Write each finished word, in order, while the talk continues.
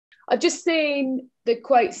I've just seen the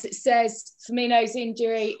quotes that says Firmino's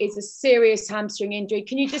injury is a serious hamstring injury.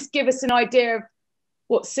 Can you just give us an idea of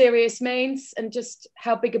what serious means and just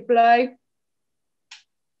how big a blow?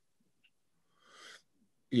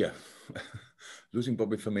 Yeah, losing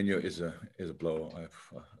Bobby Firmino is a blow.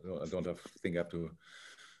 I don't think I have to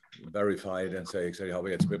verify it and say exactly how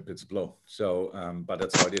big it's a blow. So, but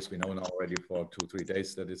that's how it is. We know now already for 2-3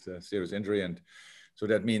 days that it's a serious injury, and so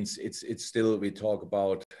that means it's still, we talk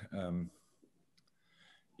about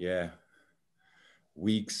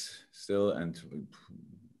weeks still, and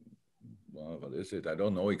well, what is it? I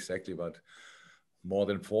don't know exactly, but more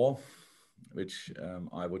than 4, which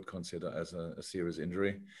I would consider as a serious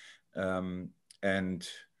injury. And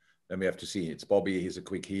then we have to see. It's Bobby, he's a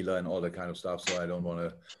quick healer and all that kind of stuff, so I don't want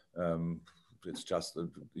to, it's just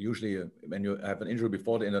usually when you have an injury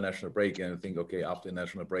before the international break and you think, okay, after the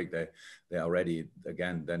national break, they are ready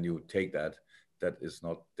again, then you take that. That is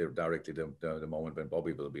not directly the moment when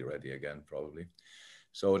Bobby will be ready again, probably.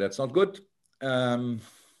 So that's not good.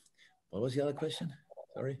 What was the other question?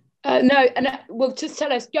 Sorry. No, and well, just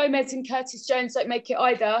tell us, Gomez and Curtis Jones don't make it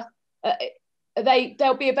either.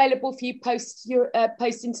 They'll be available for you post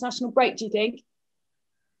international break, do you think?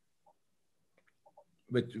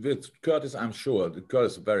 With Curtis, I'm sure.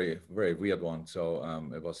 Curtis is a very, very weird one. So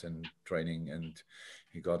it was in training and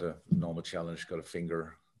he got a normal challenge, got a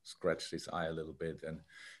finger, scratched his eye a little bit, and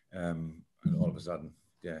all of a sudden,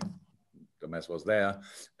 yeah, the mess was there.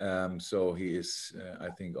 So he is, I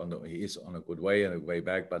think, he is on a good way and a way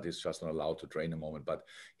back, but he's just not allowed to train a moment. But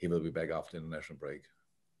he will be back after the international break.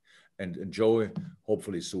 And Joey,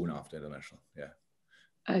 hopefully soon after international. Yeah.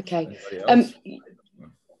 Okay.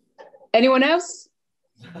 Anyone else?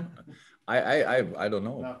 I don't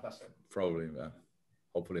know. No, that's it. Probably,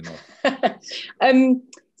 hopefully not.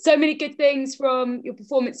 So many good things from your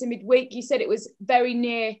performance in midweek. You said it was very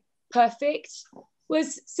near perfect.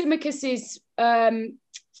 Was TSIMIKAS'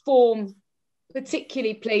 form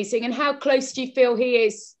particularly pleasing, and how close do you feel he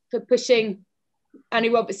is for pushing Andy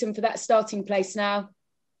Robertson for that starting place now?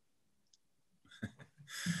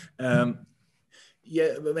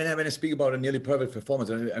 Yeah, when I speak about a nearly perfect performance,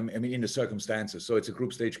 I mean in the circumstances. So it's a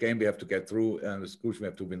group stage game we have to get through, and it's crucial we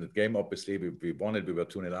have to win the game. Obviously, we won it. We were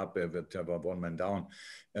 2-0 up. We have 1 man down.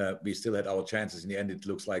 We still had our chances. In the end, it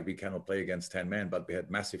looks like we cannot play against 10 men, but we had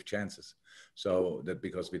massive chances. So that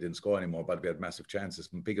because we didn't score anymore, but we had massive chances,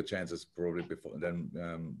 bigger chances probably before than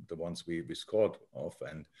the ones we scored off.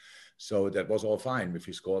 And so that was all fine. If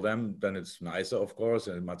we score them, then it's nicer, of course,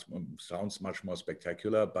 and it sounds much more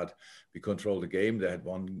spectacular. But we controlled the game. They had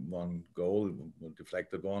one goal,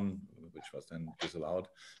 deflected one, which was then disallowed.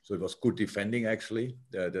 So it was good defending, actually,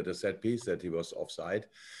 the set piece that he was offside.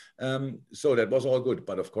 So that was all good.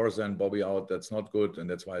 But of course, then Bobby out, that's not good. And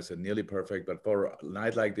that's why I said nearly perfect. But for a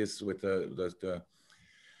night like this, with the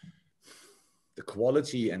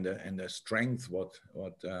quality and the strength what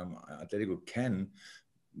Atletico can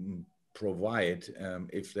provide,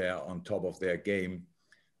 if they are on top of their game,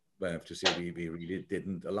 I have to say we really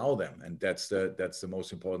didn't allow them, and that's the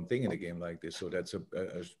most important thing in a game like this. So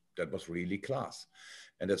that was really class,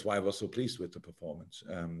 and that's why I was so pleased with the performance.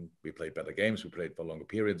 We played better games, we played for longer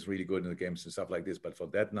periods, really good in the games and stuff like this. But for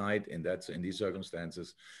that night, in these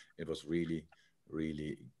circumstances, it was really,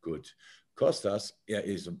 really good. Costas, yeah,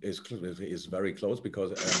 is very close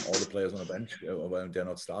because all the players on the bench, when they're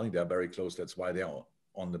not starting, they're very close. That's why they are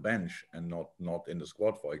on the bench and not in the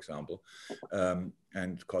squad, for example.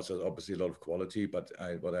 And Costas obviously a lot of quality, but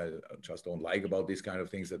what I just don't like about these kind of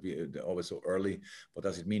things that they're always so early. What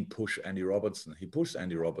does it mean? Push Andy Robertson? He pushed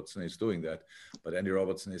Andy Robertson. He's doing that, but Andy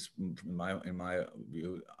Robertson is, in my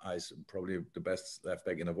view, eyes probably the best left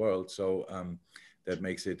back in the world. So that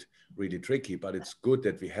makes it really tricky. But it's good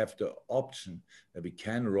that we have the option that we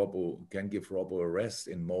can give Robbo a rest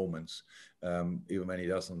in moments, even when he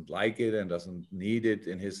doesn't like it and doesn't need it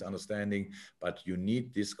in his understanding. But you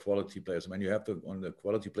need these quality players. When you have on the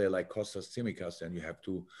quality player like Kostas Tsimikas, then you have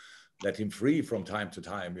to let him free from time to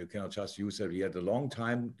time. You cannot just use it. He had a long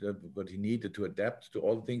time, but he needed to adapt to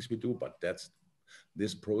all the things we do. But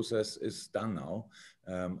this process is done now.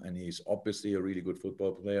 And he's obviously a really good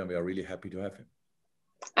football player, and we are really happy to have him.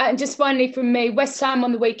 And just finally from me, West Ham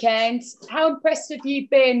on the weekend. How impressed have you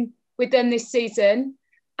been with them this season?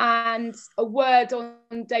 And a word on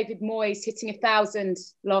David Moyes hitting 1,000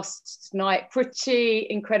 last night. Pretty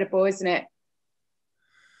incredible, isn't it?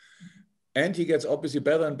 And he gets obviously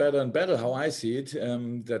better and better and better, how I see it.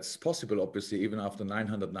 That's possible, obviously, even after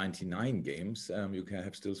 999 games. You can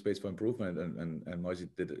have still space for improvement. And Moyes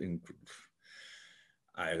did it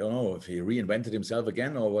I don't know if he reinvented himself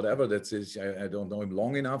again or whatever. That's his, I don't know him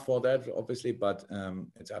long enough for that, obviously, but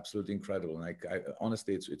it's absolutely incredible. Like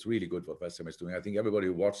honestly, it's really good what West Ham is doing. I think everybody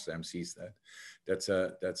who watches them sees that.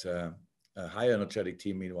 That's a high energetic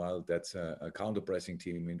team. Meanwhile, that's a counter pressing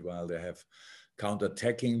team. Meanwhile, they have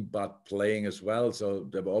counter-attacking but playing as well. So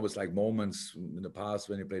there were always like moments in the past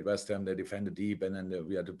when you played West Ham, they defended deep, and then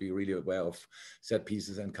we had to be really aware of set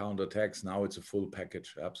pieces and counter-attacks. Now it's a full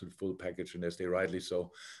package, absolute full package, and they stay rightly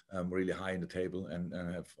so really high in the table, and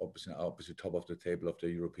have obviously top of the table of the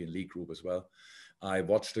European League group as well. I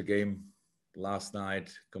watched the game last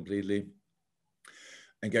night completely.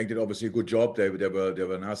 And Genk did obviously a good job. They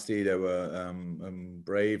were nasty, they were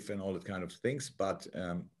brave, and all that kind of things. But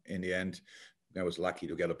in the end, I was lucky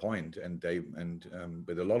to get a point. And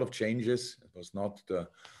with a lot of changes, it was not the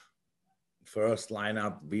first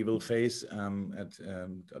lineup we will face on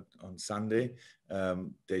Sunday.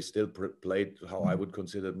 They still played how I would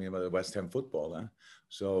consider me the West Ham football.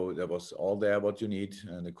 So there was all there what you need,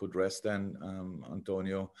 and they could rest then.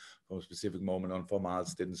 Antonio for a specific moment on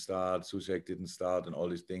Formals didn't start, Susek didn't start, and all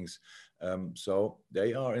these things. So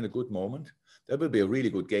they are in a good moment. That will be a really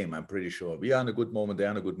good game, I'm pretty sure. We are in a good moment,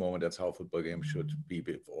 they're in a good moment. That's how football games should be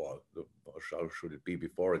before, or should it be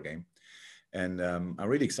before a game. And I'm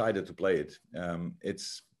really excited to play it. It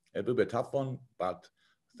will be a tough one, but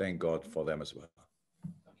thank God for them as well.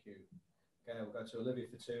 Thank you. Okay, we'll go to Olivia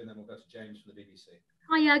for 2, and then we'll go to James for the BBC.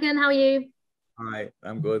 Hi, Jürgen. How are you? Hi,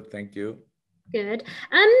 I'm good. Thank you. Good.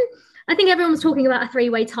 I think everyone was talking about a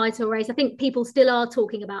three-way title race. I think people still are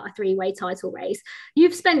talking about a three-way title race.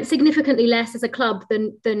 You've spent significantly less as a club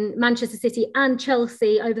than Manchester City and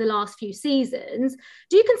Chelsea over the last few seasons.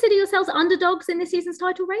 Do you consider yourselves underdogs in this season's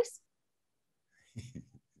title race?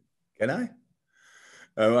 Can I?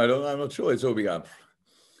 I'm not sure. So we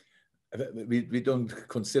don't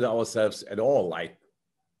consider ourselves at all like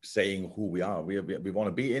saying who we are. We want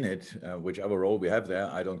to be in it, whichever role we have there.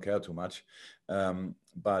 I don't care too much.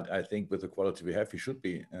 But I think with the quality we have, we should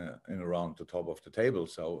be in around the top of the table.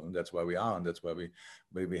 So that's where we are, and that's where we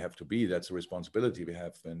have to be. That's a responsibility we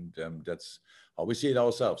have, and that's how we see it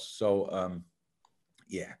ourselves. So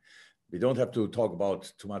yeah. We don't have to talk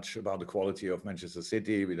too much about the quality of Manchester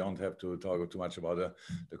City. We don't have to talk too much about the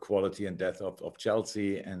quality and depth of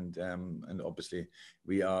Chelsea, and obviously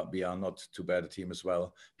we are not too bad a team as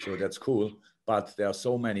well. So that's cool. But there are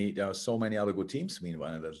so many other good teams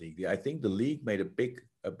meanwhile in that league. I think the league made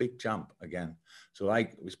a big jump again. So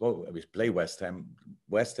like we play West Ham.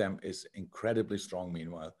 West Ham is incredibly strong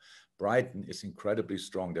meanwhile. Brighton is incredibly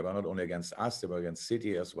strong. They were not only against us, they were against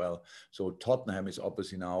City as well. So Tottenham is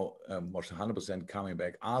obviously now 100% coming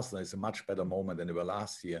back. Arsenal is a much better moment than they were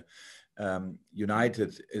last year.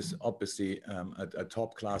 United is obviously a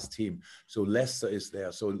top-class team. So Leicester is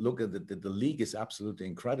there. So look at the league is absolutely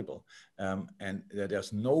incredible. And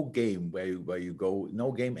there's no game where you go,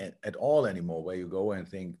 no game at all anymore where you go and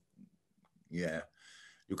think, yeah,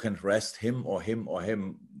 you can rest him or him or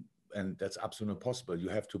him. And that's absolutely impossible. You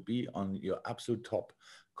have to be on your absolute top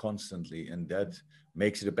constantly, and that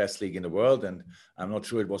makes it the best league in the world. And I'm not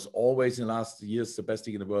sure it was always in the last years the best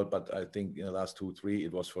league in the world, but I think in the last 2-3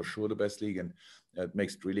 it was for sure the best league, and it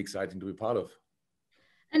makes it really exciting to be part of.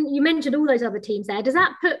 And you mentioned all those other teams there. Does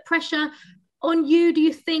that put pressure on you, do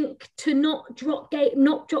you think, to not drop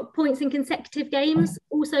points in consecutive games?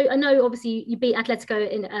 Also, I know obviously you beat Atletico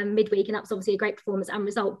in midweek, and that was obviously a great performance and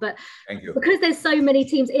result, but because there's so many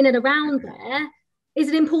teams in and around there, is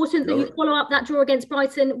it important that you follow up that draw against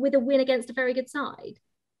Brighton with a win against a very good side?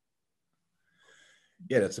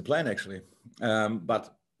 Yeah, that's the plan actually.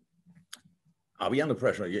 But are we under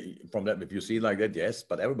pressure from that? If you see it like that, yes,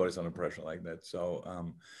 but everybody's under pressure like that. So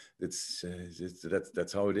that's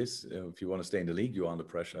how it is. If you want to stay in the league, you are under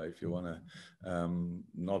pressure. If you want to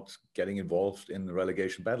not getting involved in the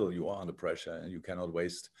relegation battle, you are under pressure, and you cannot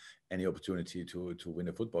waste any opportunity to win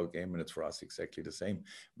a football game. And it's for us exactly the same.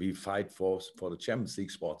 We fight for the Champions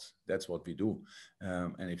League spots. That's what we do.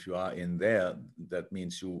 And if you are in there, that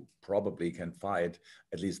means you probably can fight,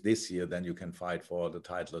 at least this year, then you can fight for the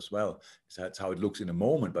title as well. So that's how it looks in a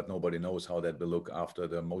moment, but nobody knows how that will look after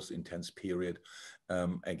the most intense period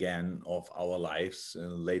again of our lives,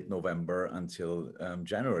 late November until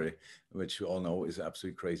January, which you all know is an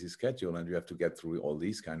absolutely crazy schedule, and you have to get through all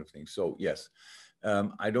these kind of things. So yes,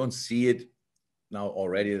 I don't see it now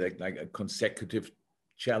already like a consecutive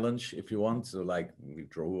challenge, if you want. So like we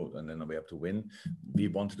draw and then we have to win. We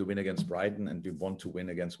wanted to win against Brighton and we want to win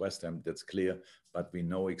against West Ham. That's clear, but we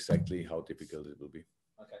know exactly how difficult it will be.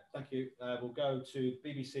 Okay, thank you. We'll go to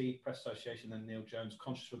BBC Press Association, then Neil Jones.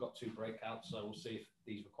 Conscious we've got 2 breakouts, so we'll see if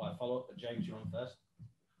these require follow-up. But James, you're on first.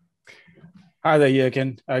 Hi there,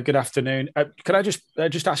 Jürgen. Good afternoon. Could I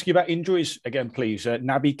just ask you about injuries again, please?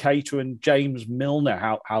 Naby Keita and James Milner.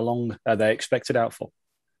 How long are they expected out for?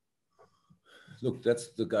 Look, that's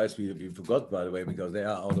the guys we forgot, by the way, because they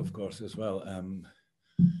are out, of course, as well.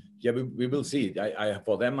 Yeah, we will see.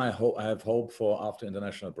 For them, I have hope for after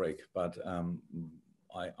international break, but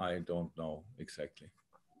I don't know exactly.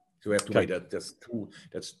 So we have to wait.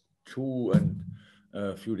 That's 2 and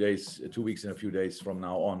a few days, 2 weeks and a few days from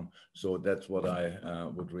now on. So that's what I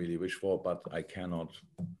would really wish for, but I cannot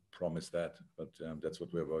promise that. But that's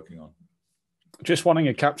what we're working on. Just wanting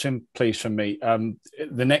a captain, please, from me.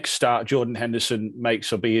 The next start Jordan Henderson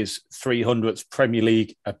makes will be his 300th Premier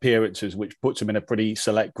League appearances, which puts him in a pretty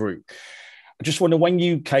select group. I just wonder, when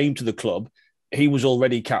you came to the club, he was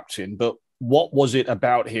already captain, but what was it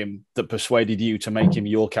about him that persuaded you to make him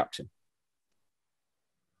your captain?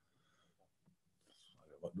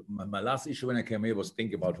 My last issue when I came here was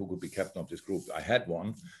thinking about who could be captain of this group. I had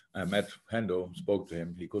one. I met Hendo, spoke to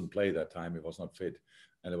him. He couldn't play that time. He was not fit.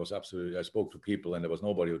 And it was absolutely, I spoke to people and there was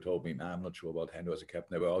nobody who told me, nah, I'm not sure about Hendo as a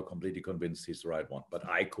captain. They were all completely convinced he's the right one. But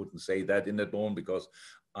I couldn't say that in that moment because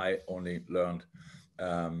I only learned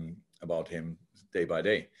about him day by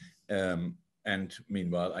day. And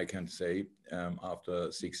meanwhile, I can say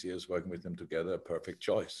after 6 years working with them together, perfect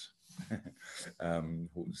choice.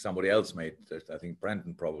 Who somebody else made, I think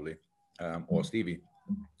Brandon probably, or Stevie,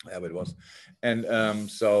 whatever it was. And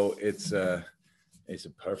so it's a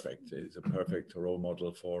perfect role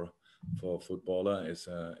model for a footballer. Is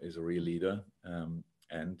a real leader,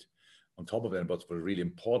 and on top of that, what's really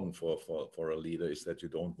important for a leader is that you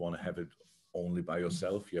don't want to have it only by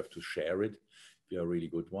yourself. You have to share it. If you're a really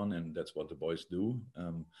good one, and that's what the boys do.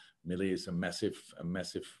 Millie is a massive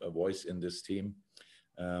voice in this team.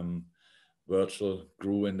 Virgil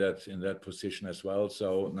grew in that position as well.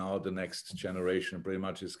 So now the next generation pretty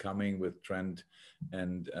much is coming with Trent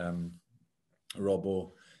and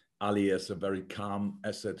Robbo. Ali is a very calm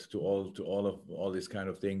asset to all these kind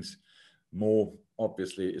of things. Mo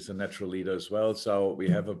obviously is a natural leader as well. So we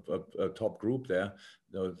have a top group there.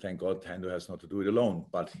 Though, thank God Hendo has not to do it alone,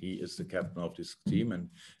 but he is the captain of this team,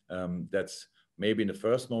 and that's maybe in the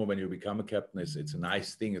first moment when you become a captain, it's a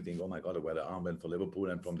nice thing. You think, oh my God, I wear the armband for Liverpool.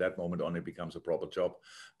 And from that moment on, it becomes a proper job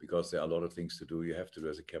because there are a lot of things to do. You have to do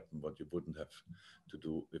as a captain what you wouldn't have to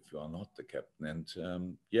do if you are not the captain.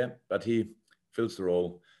 And yeah, but he fills the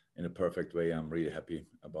role in a perfect way. I'm really happy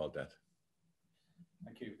about that.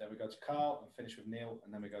 Thank you. Then we go to Carl and finish with Neil.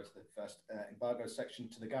 And then we go to the first embargo section.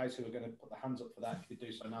 To the guys who are going to put their hands up for that, if you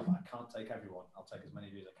do so now, but I can't take everyone. I'll take as many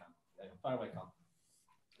of you as I can. Fire away, Carl.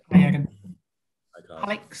 Hi, Jürgen.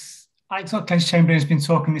 Alex Oxlade-Chamberlain has been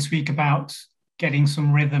talking this week about getting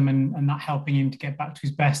some rhythm and that helping him to get back to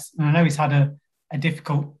his best. And I know he's had a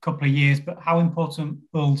difficult couple of years, but how important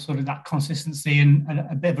will sort of that consistency and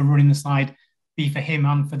a bit of a run in the side be for him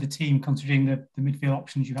and for the team, considering the midfield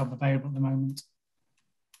options you have available at the moment?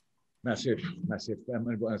 Massive. I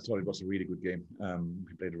thought it was a really good game.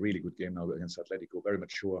 He played a really good game now against Atletico, very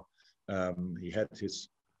mature. He had his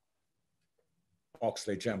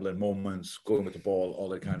Oxlade-Chamberlain moments, going with the ball, all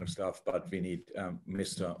that kind of stuff. But we need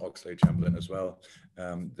Mr. Oxlade-Chamberlain as well,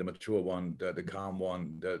 the mature one, the calm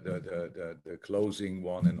one, the closing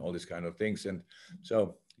one, and all these kind of things. And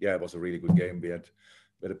so, yeah, it was a really good game. We had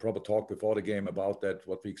a proper talk before the game about that,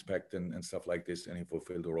 what we expect and stuff like this. And he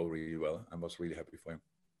fulfilled the role really well. I was really happy for him.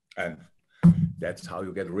 And that's how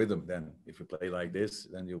you get rhythm. Then, if you play like this,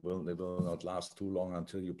 then it will not last too long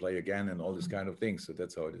until you play again and all this kind of things. So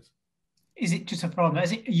that's how it is. Is it just a problem?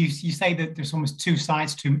 Is it you say that there's almost two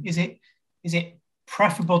sides to him? Is it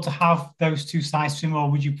preferable to have those two sides to him, or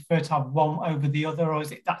would you prefer to have one over the other, or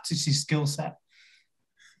is it that's just his skill set?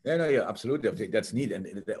 Yeah, absolutely. I think that's neat, and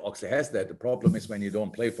Oxlade has that. The problem is when you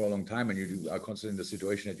don't play for a long time and you are constantly in the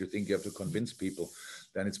situation that you think you have to convince people,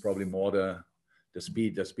 then it's probably more the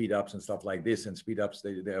speed ups and stuff like this. And speed ups,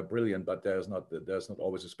 they are brilliant, but there's not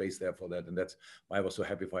always a space there for that. And that's why I was so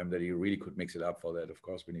happy for him that he really could mix it up for that. Of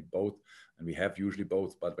course, we need both, and we have usually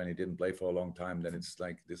both. But when he didn't play for a long time, then it's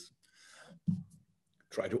like this: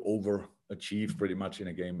 try to overachieve pretty much in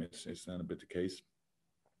a game. It's then a bit the case,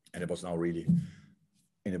 and it was now really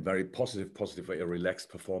in a very positive way, a relaxed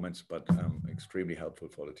performance, but extremely helpful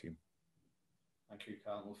for the team. Thank you,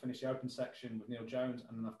 Carl. We'll finish the open section with Neil Jones,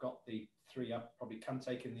 and then I've got the three up. Probably can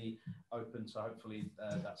take in the open, so hopefully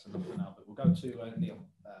that's enough for now. But we'll go to Neil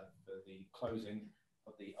for the closing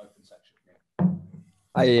of the open section.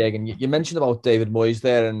 Hi, Jürgen. You mentioned about David Moyes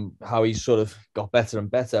there and how he's sort of got better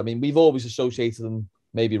and better. I mean, we've always associated him,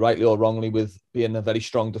 maybe rightly or wrongly, with being a very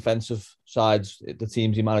strong defensive side, the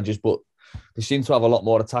teams he manages. But they seem to have a lot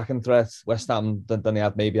more attacking threat, West Ham, than they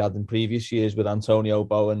have maybe had in previous years with Antonio,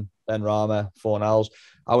 Bowen, Ben Rama, Fornals.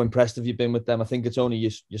 How impressed have you been with them? I think it's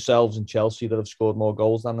only yourselves and Chelsea that have scored more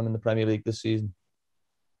goals than them in the Premier League this season.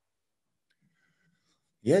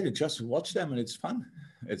 Yeah, you just watch them and it's fun.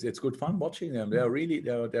 It's good fun watching them.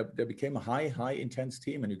 They became a high intense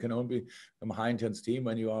team, and you can only become a high intense team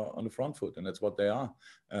when you are on the front foot, and that's what they are.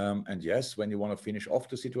 And yes, when you want to finish off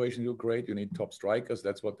the situation, you're great. You need top strikers.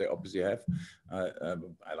 That's what they obviously have.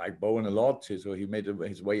 I like Bowen a lot. So he made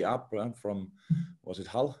his way up from, was it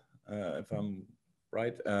Hull, if I'm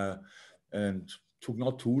right, and took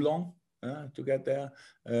not too long to get there,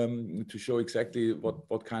 to show exactly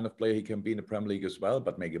what kind of player he can be in the Premier League as well,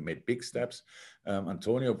 but made big steps.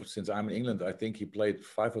 Antonio, since I'm in England, I think he played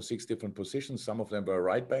 5 or 6 different positions. Some of them were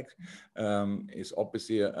right back. Is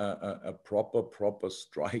obviously a proper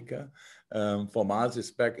striker. Fornals is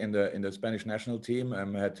back in the Spanish national team.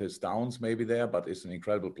 Had his downs maybe there, but is an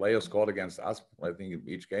incredible player. Scored against us, I think, in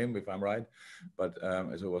each game, if I'm right. But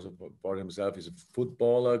as it was about himself, he's a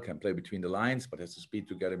footballer, can play between the lines, but has the speed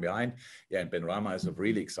to get him behind. Yeah, and Ben Rama is a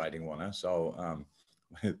really exciting one. So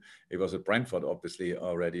it was at Brentford, obviously,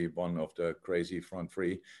 already one of the crazy front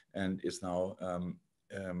three, and is now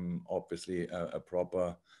obviously a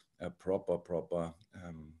proper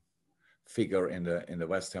figure in the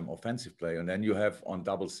West Ham offensive play. And then you have on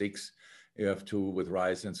double six, you have two with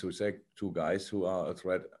Rice and Soucek, two guys who are a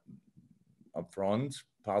threat up front,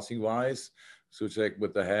 passing wise. Soucek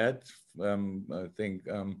with the head, I think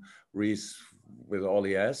Reece with all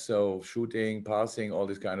he has, so shooting, passing, all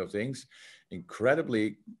these kind of things.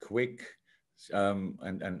 Incredibly quick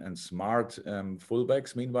and smart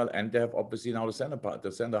fullbacks meanwhile, and they have obviously now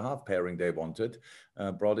the center half pairing they wanted,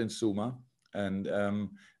 brought in Suma and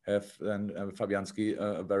have Fabianski,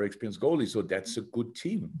 a very experienced goalie. So that's a good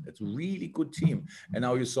team. It's a really good team. And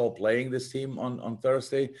now you saw playing this team on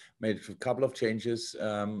Thursday, made a couple of changes.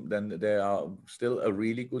 Then they are still a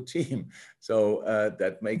really good team. So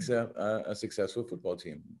that makes a successful football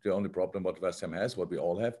team. The only problem what West Ham has, what we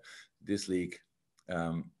all have, this league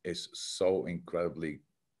is so incredibly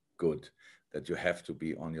good that you have to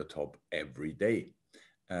be on your top every day.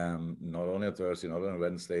 Not only on Thursday, not on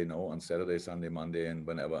Wednesday, no, on Saturday, Sunday, Monday, and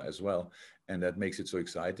whenever as well. And that makes it so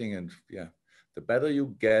exciting. And yeah, the better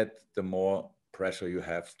you get, the more pressure you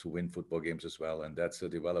have to win football games as well. And that's a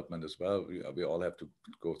development as well. We all have to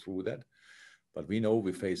go through that. But we know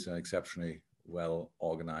we face an exceptionally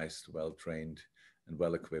well-organized, well-trained, and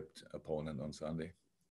well-equipped opponent on Sunday.